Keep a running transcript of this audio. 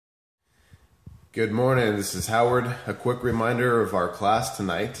Good morning, this is Howard. A quick reminder of our class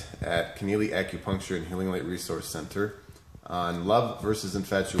tonight at Kenneally Acupuncture and Healing Light Resource Center on love versus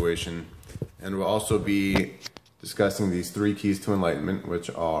infatuation. And we'll also be discussing these 3 keys to enlightenment, which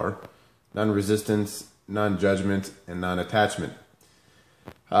are non-resistance, non-judgment, and non-attachment.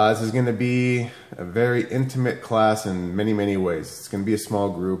 This is going to be a very intimate class in many ways. It's going to be a small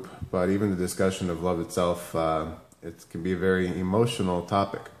group, but even the discussion of love itself, it can be a very emotional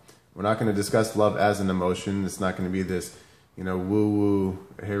topic. We're not going to discuss love as an emotion. It's not going to be this, woo-woo,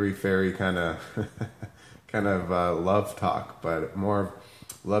 hairy-fairy kind of love talk, but more of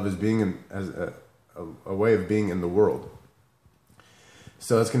love as being as a way of being in the world.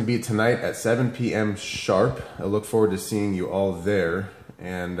 So it's going to be tonight at 7 p.m. sharp. I look forward to seeing you all there.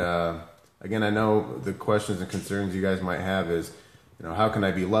 And again, I know the questions and concerns you guys might have is, how can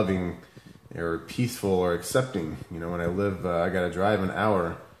I be loving or peaceful or accepting? When I live, I got to drive an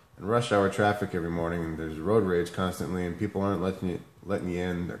hour in rush hour traffic every morning, and there's road rage constantly, and people aren't letting you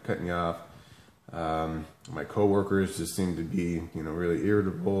in. They're cutting you off. My coworkers just seem to be, really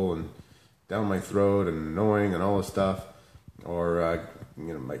irritable and down my throat and annoying and all this stuff. Or,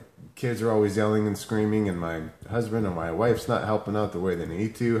 my kids are always yelling and screaming, and my husband or my wife's not helping out the way they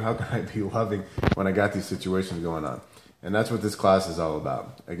need to. How can I be loving when I got these situations going on? And that's what this class is all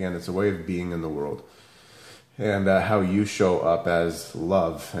about. Again, it's a way of being in the world. And how you show up as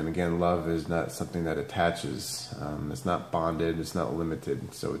love. And again, love is not something that attaches. It's not bonded. It's not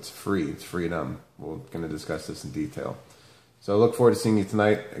limited. So it's free. It's freedom. We're going to discuss this in detail. So I look forward to seeing you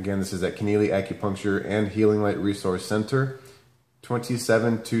tonight. Again, this is at Kenneally Acupuncture and Healing Light Resource Center,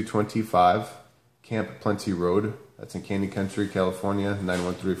 27225 Camp Plenty Road. That's in Candy Country, California,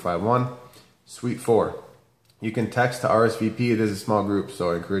 91351, Suite 4. You can text to RSVP. It is a small group, so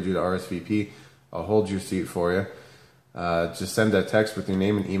I encourage you to RSVP. I'll hold your seat for you. Just send a text with your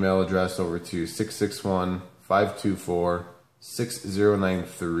name and email address over to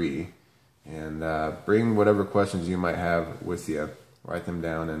 661-524-6093. And bring whatever questions you might have with you. Write them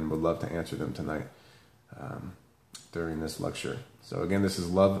down, and would love to answer them tonight during this lecture. So again, this is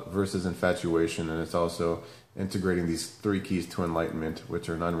love versus infatuation, and it's also integrating these 3 keys to enlightenment, which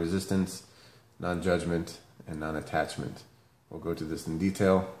are non-resistance, non-judgment, and non-attachment. We'll go to this in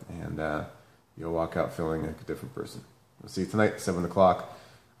detail, and you'll walk out feeling like a different person. We'll see you tonight, 7 o'clock.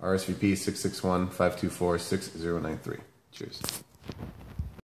 RSVP 661-524-6093. Cheers.